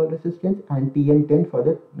chloramphenicol resistance, and TN10 for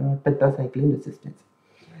the tetracycline resistance.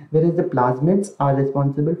 Whereas the plasmids are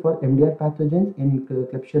responsible for MDR pathogens in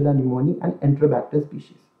Klebsiella pneumoniae and Enterobacter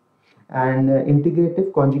species, and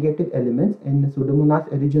integrative conjugative elements in Pseudomonas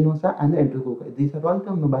aeruginosa and the Enterococcus. These are all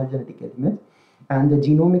the mobile genetic elements. And the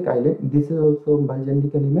genomic island, this is also a mobile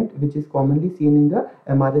genetic element which is commonly seen in the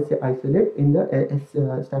MRSA isolate in the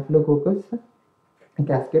Staphylococcus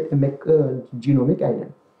cascade genomic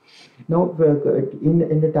island. Now,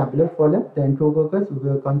 in the tabular column, the Enterococcus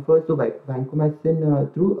confers to vancomycin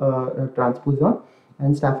through transposon,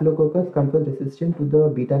 and Staphylococcus confers resistance to the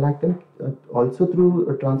beta-lactam also through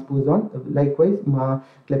transposon. Likewise,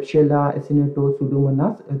 Klebsiella, Acinetto,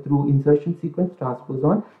 Pseudomonas through insertion sequence,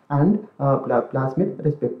 transposon, and plasmid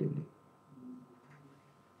respectively.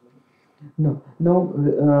 When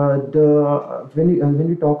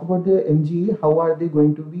we talk about the MGE, how are they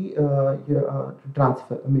going to be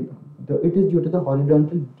transfer? I mean, it is due to the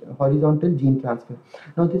horizontal gene transfer.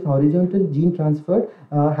 Now, this horizontal gene transfer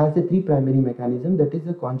has the three primary mechanisms, that is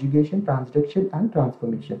the conjugation, transduction, and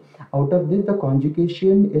transformation. Out of this, the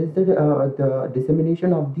conjugation is the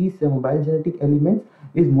dissemination of these mobile genetic elements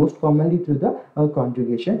is most commonly through the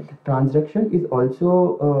conjugation. Transduction is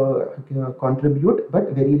also contribute, but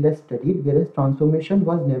very less studied, whereas transformation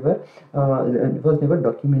was never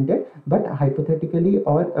documented, but hypothetically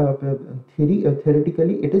or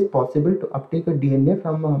theoretically it is possible to uptake a DNA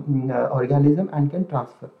from organism and can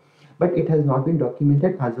transfer, but it has not been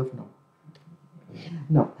documented as of now.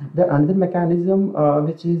 Now, the another mechanism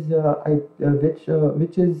which is of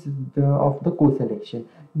the co-selection.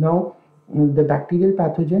 Now, the bacterial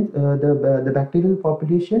pathogens, the bacterial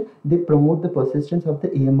population, they promote the persistence of the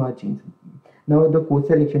AMR genes. Now, the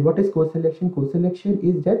co-selection. What is co-selection? Co-selection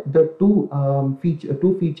is that the two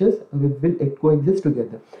features will coexist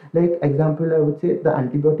together. Like example, I would say the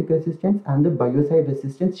antibiotic resistance and the biocide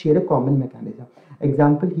resistance share a common mechanism.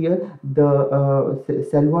 Example here, the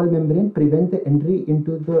cell wall membrane prevents the entry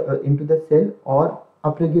into the cell or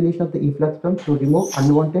upregulation of the efflux pump to remove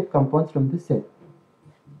unwanted compounds from the cell.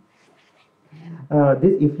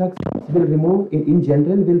 This efflux will remove, in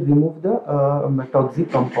general, will remove the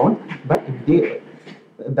toxic compound, but the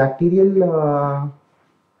bacterial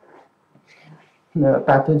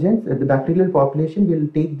pathogens, the bacterial population will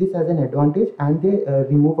take this as an advantage, and they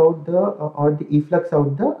remove out the efflux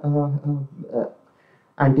out the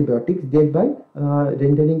antibiotics, thereby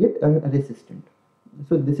rendering it resistant.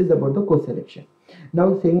 So this is about the co-selection.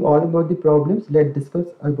 Now, saying all about the problems, let's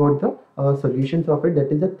discuss about the solutions of it,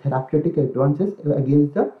 that is the therapeutic advances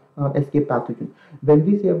against the escape pathogen. When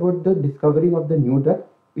we say about the discovery of the new drug,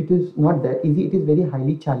 it is not that easy, it is very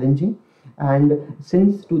highly challenging, and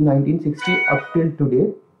since 1960 up till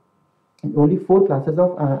today, only 4 classes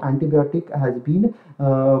of antibiotic has been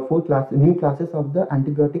new classes of the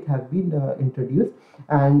antibiotic have been introduced.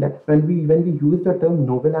 And when we use the term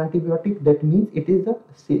novel antibiotic, that means it is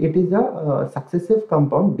a successive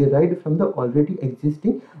compound derived from the already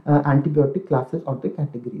existing antibiotic classes or the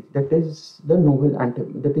categories. That is the novel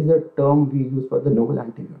antibiotic. That is the term we use for the novel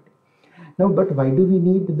antibiotic. Now, but why do we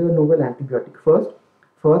need the novel antibiotic?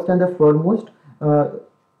 First and the foremost, uh,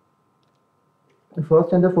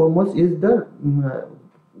 first and the foremost is the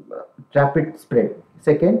rapid spread.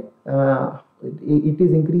 Second, it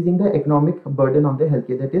is increasing the economic burden on the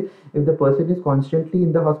healthcare. That is, if the person is constantly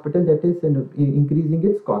in the hospital, that is increasing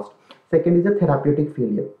its cost. Second is a therapeutic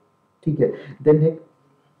failure. Okay. Then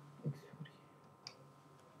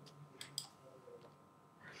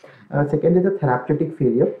second is a therapeutic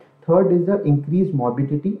failure. Third is the increased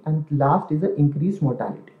morbidity, and last is the increased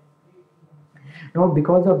mortality. Now,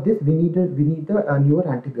 because of this, we need the newer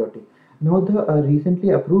antibiotic. Now, the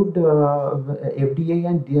recently approved FDA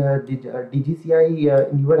and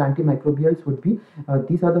DGCI newer antimicrobials would be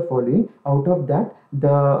these are the following. Out of that,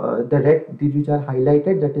 the red these which are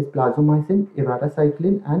highlighted, that is plasmomycin,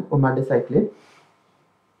 evaracycline, and omadacycline,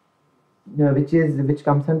 which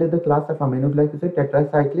comes under the class of aminoglycoside.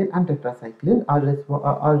 Tetracycline and tetracycline are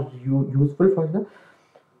useful for the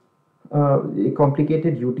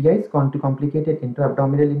complicated UTIs, complicated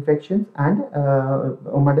intra-abdominal infections, and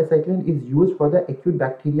omadacycline is used for the acute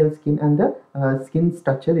bacterial skin and the skin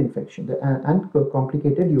structure infection and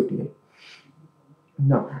complicated UTI.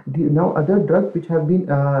 Now other drugs which have been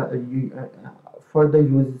for the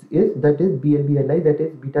use is BLBLI, that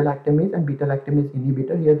is beta lactamase and beta lactamase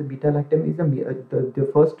inhibitor. Here the beta lactamase is the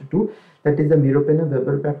first two, that is the meropenem,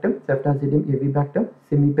 verbactam, ceftazidime, avibactam,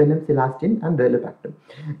 simipenem, cilastin, and relebactam.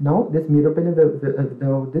 Now this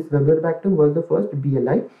this verbactam was the first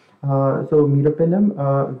BLI. So meropenem,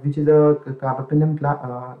 which is a carbapenem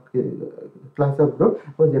class of drug,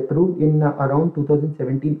 was approved in around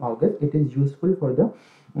 2017 August. It is useful for the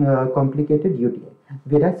complicated UTI.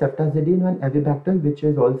 Whereas ceftazidime and avibactam, which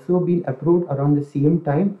has also been approved around the same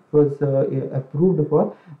time, was approved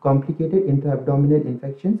for complicated intra-abdominal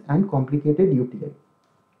infections and complicated UTI.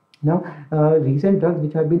 Now, recent drugs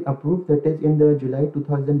which have been approved, that is in the July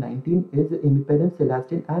 2019, is imipenem,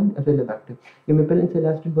 cilastin, and relebactam. Imipenem,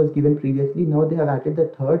 cilastin was given previously. Now they have added the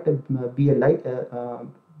third BLI,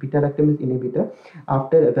 beta lactamase inhibitor.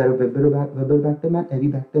 After verbactam and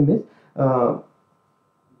avibactam is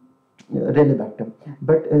relebactam,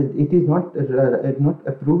 but it is not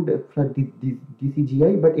approved for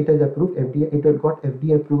DCGI, but it has approved FDA. It has got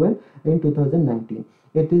FDA approval in 2019.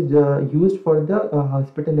 It is used for the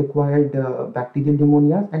hospital-acquired bacterial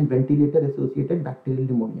pneumonias and ventilator-associated bacterial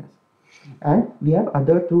pneumonias. And we have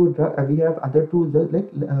other two drugs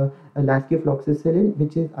like lascifloxacillin,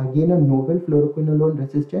 which is again a novel fluoroquinolone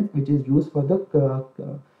resistance, which is used for the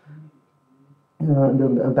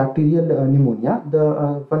bacterial pneumonia.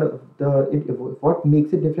 What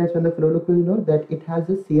makes it different from the fluoroquinolone, that it has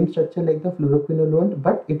the same structure like the fluoroquinolone,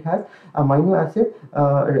 but it has amino acid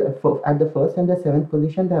at the first and the seventh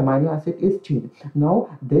position. The amino acid is chain. Now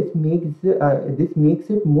this makes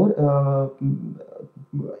it more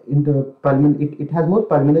in the it has more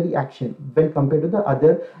pulmonary action when compared to the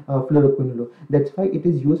other fluoroquinolone. That's why it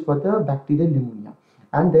is used for the bacterial pneumonia.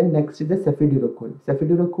 And then next is the cefiderocol.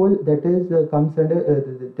 Cefiderocol, that is comes under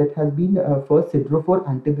that has been first sidrophore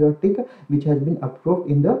antibiotic, which has been approved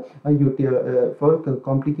in the for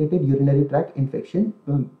complicated urinary tract infection.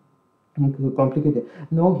 Complicated.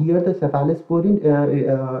 Now here the cephalosporin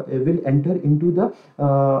will enter into the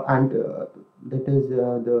that is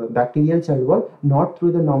the bacterial cell wall, not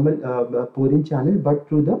through the normal porin channel, but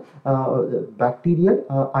through the bacterial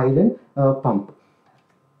iron pump.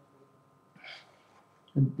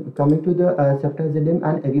 Coming to the ceftazidime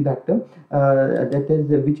and avibactam, that is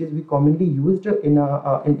which is commonly used in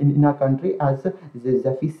our country as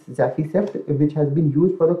Zaficept, which has been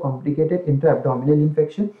used for the complicated intra-abdominal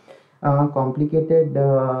infection, complicated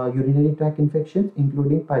urinary tract infections,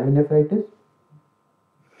 including pyelonephritis,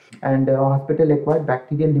 and hospital-acquired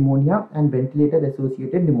bacterial pneumonia and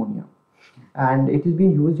ventilator-associated pneumonia. And it is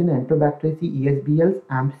being used in Enterobacteriaceae, ESBLs,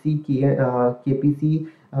 AMPC, KPC,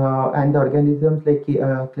 and the organisms like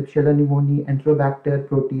Klebsiella pneumoniae, Enterobacter,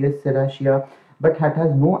 Proteus, Serratia, but it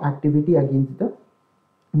has no activity against the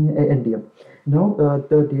NDM. Now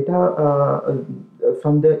the data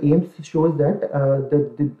from the AIIMS shows that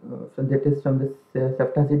that is from the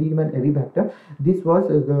ceftazidime and avibactam. This was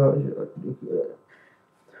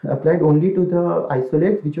applied only to the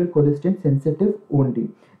isolates which were colistin sensitive only.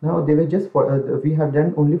 Now they were just for we have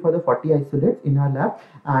done only for the 40 isolates in our lab,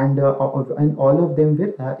 and all of them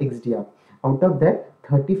were XDR. Out of that,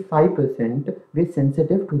 35% were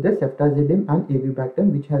sensitive to the ceftazidime and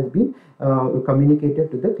avibactam, which has been communicated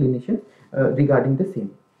to the clinicians regarding the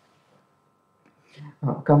same.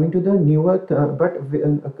 Coming to the newer,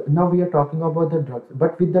 now we are talking about the drugs,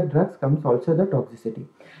 but with the drugs comes also the toxicity,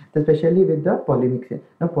 especially with the polymyxin.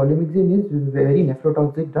 Now polymyxin is very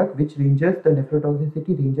nephrotoxic drug, which ranges, the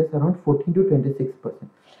nephrotoxicity ranges around 14 to 26%.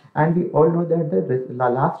 And we all know that the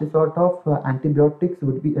last resort of antibiotics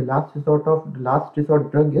would be a last resort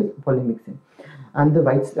drug is polymyxin. And the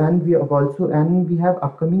whites, and we have also, and we have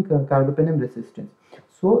upcoming carbapenem resistance.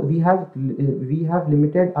 So we have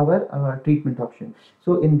limited our treatment option.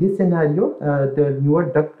 So in this scenario, the newer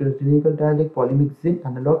drug clinical trial like polymyxin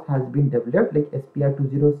analogs has been developed, like SPR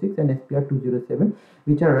 206 and SPR 207,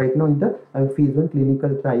 which are right now in the phase 1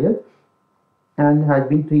 clinical trials, and has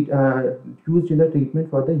been used in the treatment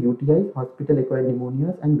for the UTIs, hospital-acquired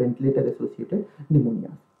pneumonias, and ventilator-associated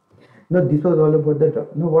pneumonias. Now this was all about the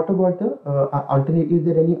drug. Now what about the alternative? Is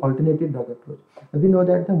there any alternative drug approach? We know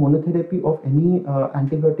that the monotherapy of any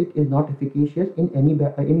antibiotic is not efficacious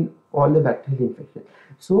in all the bacterial infections.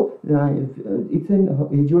 So it's an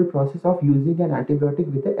age-old process of using an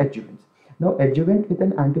antibiotic with the adjuvants. Now adjuvant with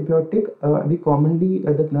an antibiotic, we commonly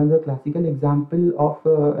the classical example of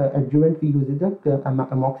adjuvant we use is the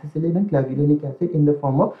amoxicillin and clavulanic acid in the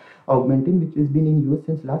form of augmentin, which has been in use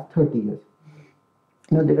since last 30 years.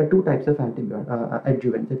 Now there are two types of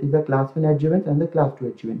adjuvants. That is the class 1 adjuvants and the class 2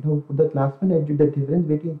 adjuvant. Now the class 1 adjuvant, the difference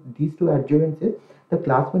between these two adjuvants is the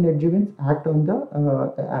class 1 adjuvants act on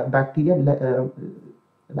the bacteria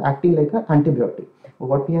acting like an antibiotic.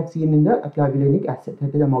 What we have seen in the clavulanic acid,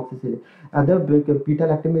 that is amoxicillin. Other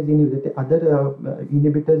beta-lactamase inhibitors, other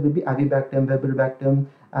inhibitors will be avibactam, vebolbactam,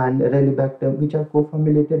 and relebactam, which are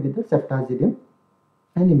co-formulated with the ceftazidime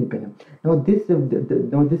and imipenem. Now this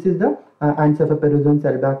is the and cephalosporin,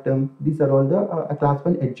 sulbactam. These are all the class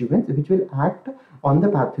 1 adjuvants which will act on the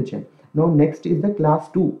pathogen. Now next is the class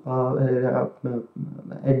 2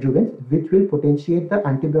 adjuvants, which will potentiate the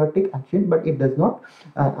antibiotic action, but it does not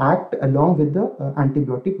act along with the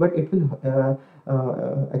antibiotic, but it will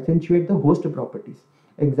accentuate the host properties.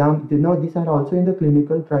 Now these are also in the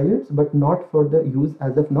clinical trials, but not for the use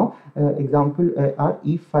as of now. Example are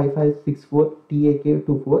E5564,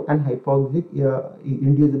 TAK24, and hypoxic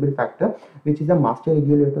inducible factor, which is a master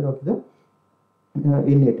regulator of the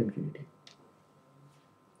innate immunity.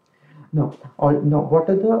 Now what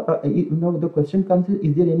are the the question comes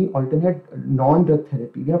is there any alternate non-drug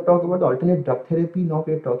therapy? We have talked about the alternate drug therapy. Now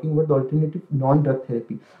we are talking about the alternative non-drug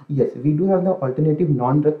therapy. Yes, we do have the alternative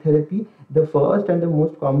non-drug therapy. The first and the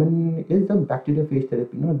most common is the bacteriophage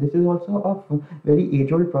therapy. Now this is also a very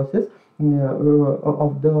age-old process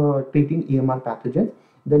of the treating AMR pathogens.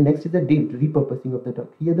 The next is the repurposing of the drug.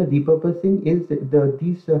 Here the repurposing is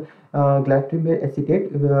these glatiramer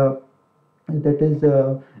acetate that is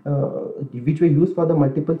which were used for the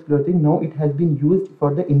multiple sclerosis. Now it has been used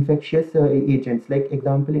for the infectious agents, like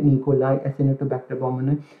example in E. coli, Acinetobacter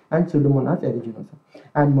baumannii, and Pseudomonas aeruginosa,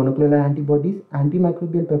 and monoclonal antibodies,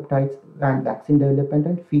 antimicrobial peptides, and vaccine development,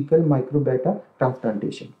 and fecal microbiota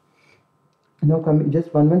transplantation. Now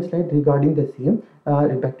just one slide regarding the same.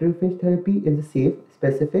 Bacteriophage therapy is safe,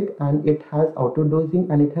 specific, and it has autodosing,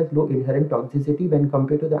 and it has low inherent toxicity when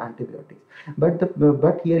compared to the antibiotics.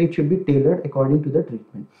 But here it should be tailored according to the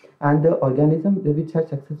treatment. And the organism which has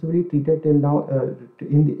successfully treated till now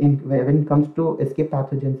when it comes to ESKAPE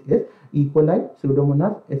pathogens is E. coli,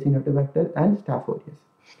 Pseudomonas, Acinetobacter, and Staph aureus.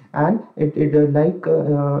 And it like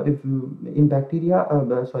if in bacteria,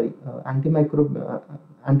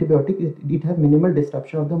 antibiotic, it has minimal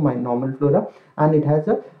disruption of the normal flora, and it has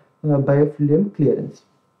a biofilm clearance.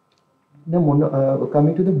 Now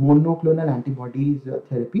coming to the monoclonal antibodies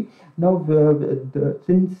therapy. Now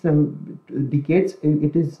since decades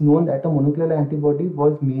it is known that a monoclonal antibody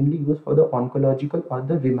was mainly used for the oncological or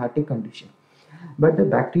the rheumatic condition, but the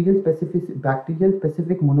bacterial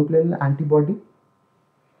specific monoclonal antibody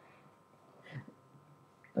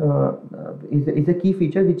is a key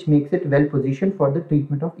feature which makes it well positioned for the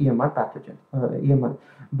treatment of EMR pathogen. EMR.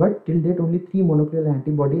 But till date only 3 monoclonal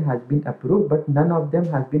antibody has been approved, but none of them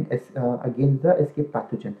has been against the ESKAPE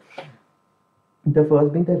pathogen. The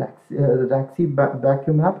first being the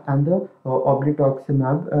raxibacumab and the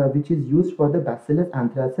obinutuzumab, which is used for the Bacillus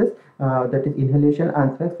anthracis, that is inhalation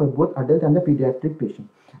anthrax for both adult and the pediatric patient.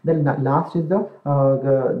 The last is the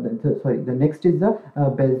next is the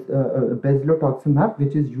bezlotoxumab,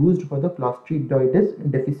 which is used for the Clostridioides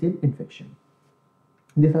difficile infection.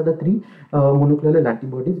 These are the three monoclonal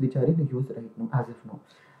antibodies which are in use right now, as of now.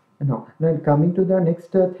 Now coming to the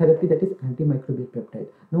next therapy, that is antimicrobial peptide.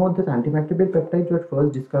 Now, this antimicrobial peptides were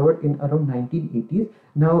first discovered in around 1980s.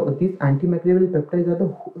 Now, these antimicrobial peptides are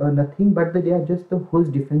the nothing but they are just the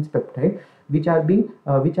host defense peptide which are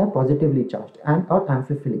positively charged and are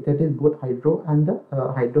amphiphilic. That is both hydro and the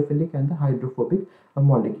hydrophilic and the hydrophobic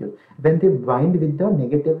molecule. When they bind with the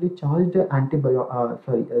negatively charged the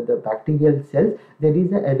bacterial cells, there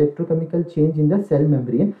is an electrochemical change in the cell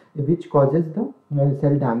membrane which causes the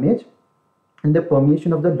cell damage, and the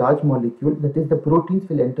permeation of the large molecule, that is the proteins,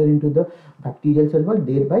 will enter into the bacterial cell wall,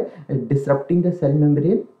 thereby disrupting the cell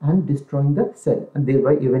membrane and destroying the cell, and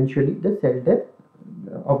thereby eventually the cell death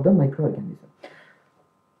of the microorganism.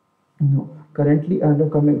 No, currently, no,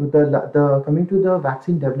 coming to the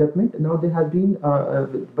vaccine development. Now there has been,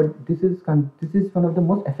 but this is one of the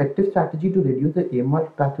most effective strategy to reduce the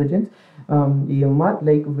AMR pathogens. AMR,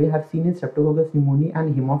 like we have seen in Streptococcus pneumoniae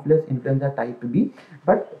and Haemophilus influenza type B,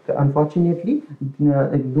 but unfortunately,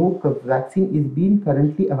 no vaccine is being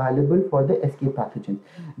currently available for the ESKAPE pathogens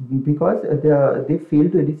because they fail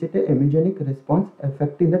to elicit an immunogenic response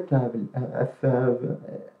effect in the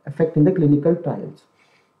effect in the clinical trials.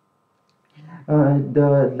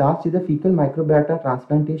 The last is the fecal microbiota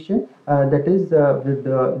transplantation. That is with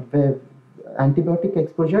the antibiotic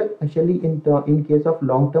exposure, especially in case of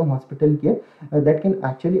long-term hospital care, that can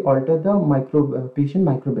actually alter the patient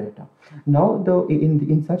microbiota. Now,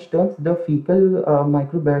 in such terms, the fecal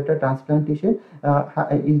microbiota transplantation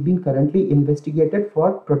is being currently investigated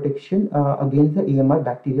for protection against the AMR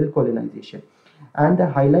bacterial colonization. And the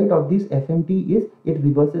highlight of this FMT is it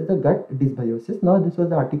reverses the gut dysbiosis. Now, this was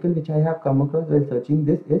the article which I have come across while searching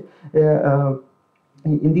this. Is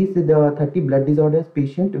in these the 30 blood disorders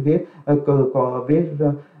patient were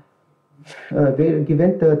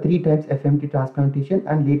given 3 times FMT transplantation,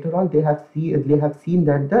 and later on they have seen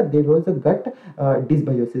that there was a gut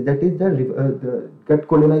dysbiosis, that is the gut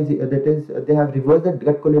colonization, that is they have reversed the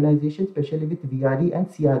gut colonization, especially with VRE and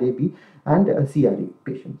CRAB and CRE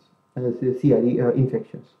patients. CRE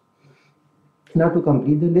infections. Now, to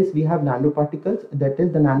complete the list, we have nanoparticles. That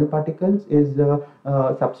is, the nanoparticles is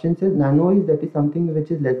substances. Nano is, that is something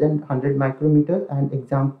which is less than 100 micrometers. And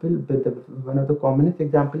example, one of the commonest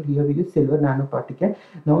example here we use silver nanoparticle.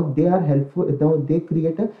 Now, they are helpful. Now, they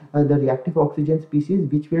create the reactive oxygen species,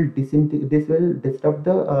 which will this will disrupt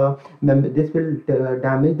the this will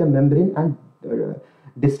damage the membrane and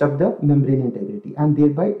disrupt the membrane integrity, and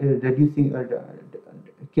thereby reducing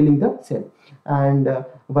killing the cell. And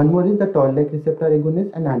one more is the toll-like receptor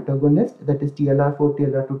agonist and antagonist, that is TLR4,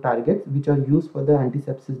 TLR2 targets, which are used for the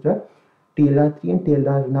antisepsis drug, TLR3 and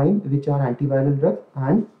TLR9, which are antiviral drugs,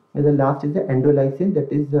 and the last is the endolysin, that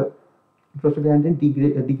is the prostaglandin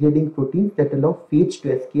degrading proteins that allow phage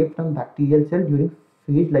to escape from bacterial cell during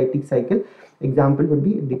phage lytic cycle. Example would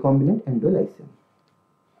be recombinant endolysin.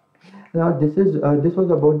 Now, this was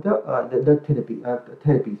about the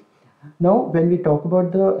therapies. Now, when we talk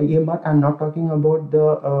about the AMR, I'm not talking about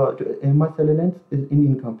the AMR surveillance is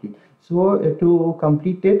incomplete. So, to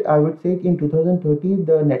complete it, I would say in 2013,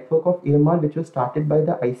 the network of AMR, which was started by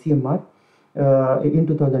the ICMR in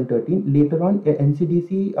 2013. Later on,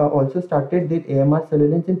 NCDC also started their AMR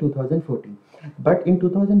surveillance in 2014. But in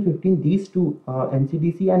 2015, these two,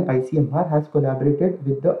 NCDC and ICMR, has collaborated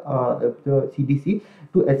with the CDC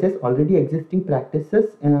to assess already existing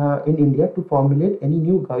practices in India to formulate any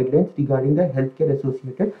new guidelines regarding the healthcare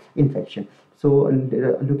associated infection. So,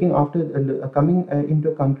 looking after coming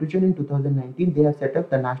into conclusion in 2019, they have set up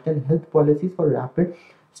the National Health Policies for rapid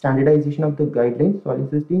standardization of the guidelines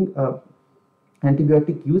soliciting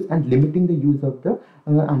antibiotic use and limiting the use of the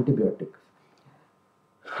antibiotics.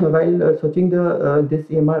 While searching this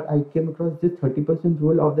AMR, I came across this 30%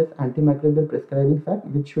 rule of this antimicrobial prescribing fact,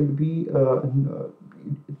 which should be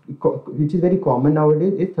which is very common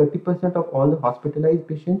nowadays. Is 30% of all the hospitalized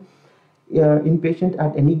patients, inpatient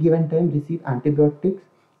at any given time, receive antibiotics,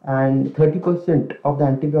 and 30% of the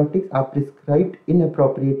antibiotics are prescribed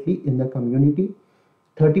inappropriately in the community.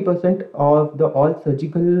 30% of the all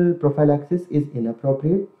surgical prophylaxis is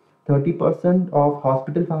inappropriate. 30% of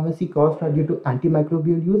hospital pharmacy costs are due to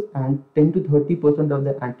antimicrobial use, and 10 to 30% of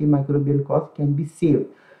the antimicrobial costs can be saved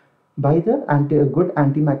by the good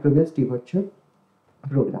antimicrobial stewardship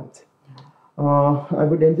programs. I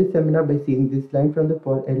would end this seminar by saying this line from the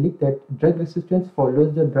Paul Ehrlich, that drug resistance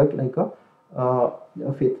follows the drug like a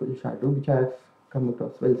faithful shadow, which I have come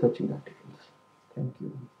across while searching articles. Thank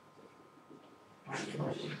you.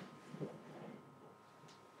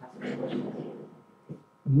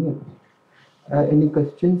 Any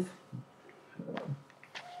questions?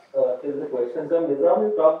 what is the question? So, Nizam,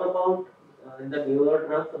 you talked about in the newer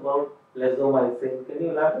drugs about plazomicin. Can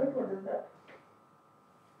you elaborate what is that?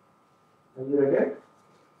 Have you read it?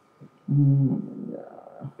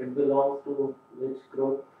 It belongs to which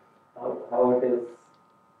group? How it is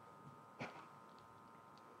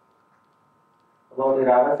about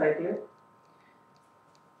eravacycline?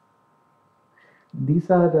 These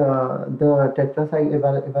are the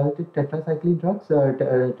evaluated tetracycline drugs,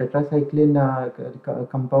 tetracycline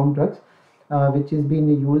compound drugs, which is being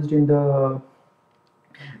used in the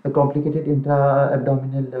complicated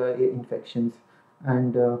intra-abdominal infections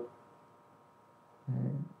and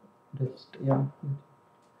just yeah.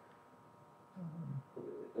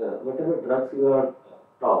 Whatever drugs you are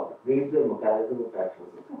taught, read the mechanism of action,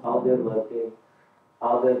 how they're working,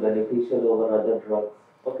 how they're beneficial over other drugs.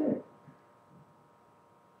 Okay.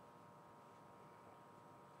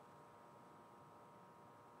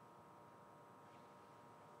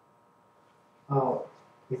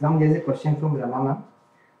 Isam, there is a question from Rama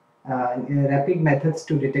ma'am. Rapid methods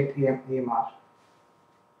to detect AMR.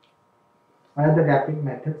 What are the rapid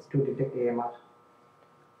methods to detect AMR?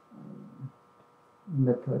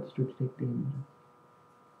 Methods to detect AMR.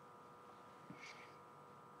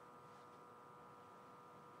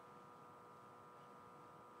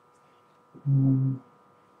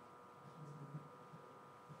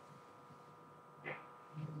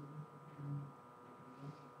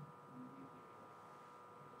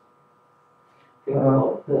 Think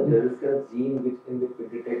about there is a gene which in which we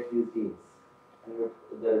detect these genes and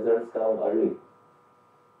the results come early.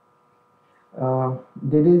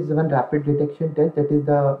 There is one rapid detection test, that is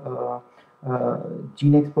the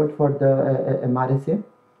gene export for the MRSA.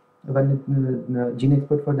 Gene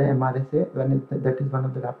export for the MRSA, that is one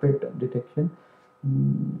of the rapid detection.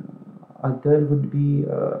 Other would be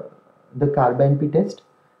the carbon-P test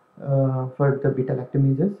for the beta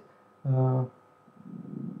lactamases,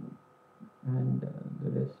 and the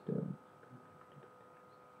rest.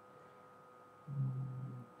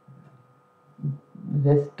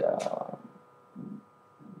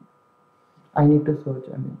 I need to search.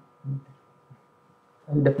 I mean,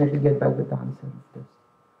 I'll definitely get back with the answer of this.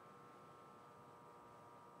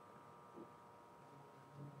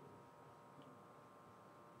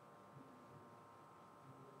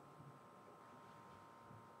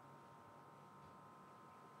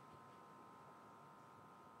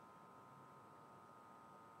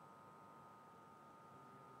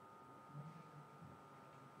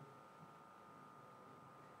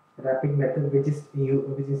 Rapid method which is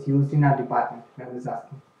used in our department. I was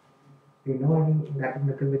asking. Do you know any rapid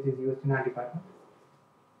method which is used in our department?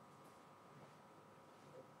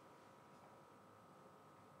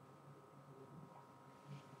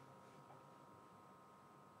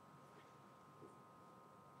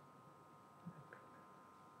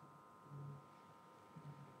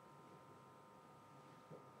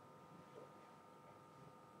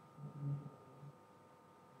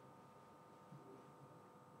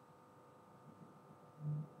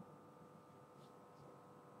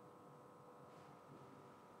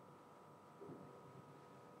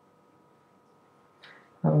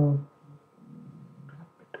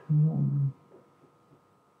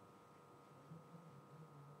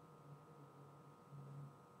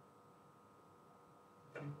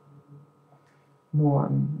 No,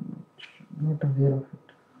 I'm not aware of it.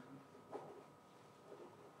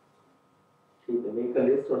 ठीक है, make a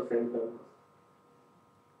list or send them.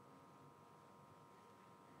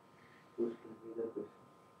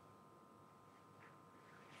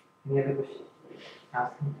 Any other question?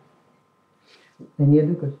 Ask me. Any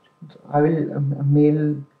other questions? I will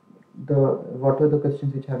mail the what were the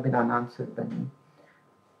questions which have been unanswered by me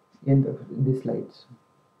in the slides.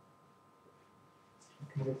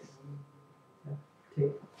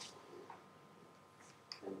 Okay.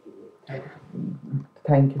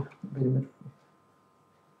 Thank you very much.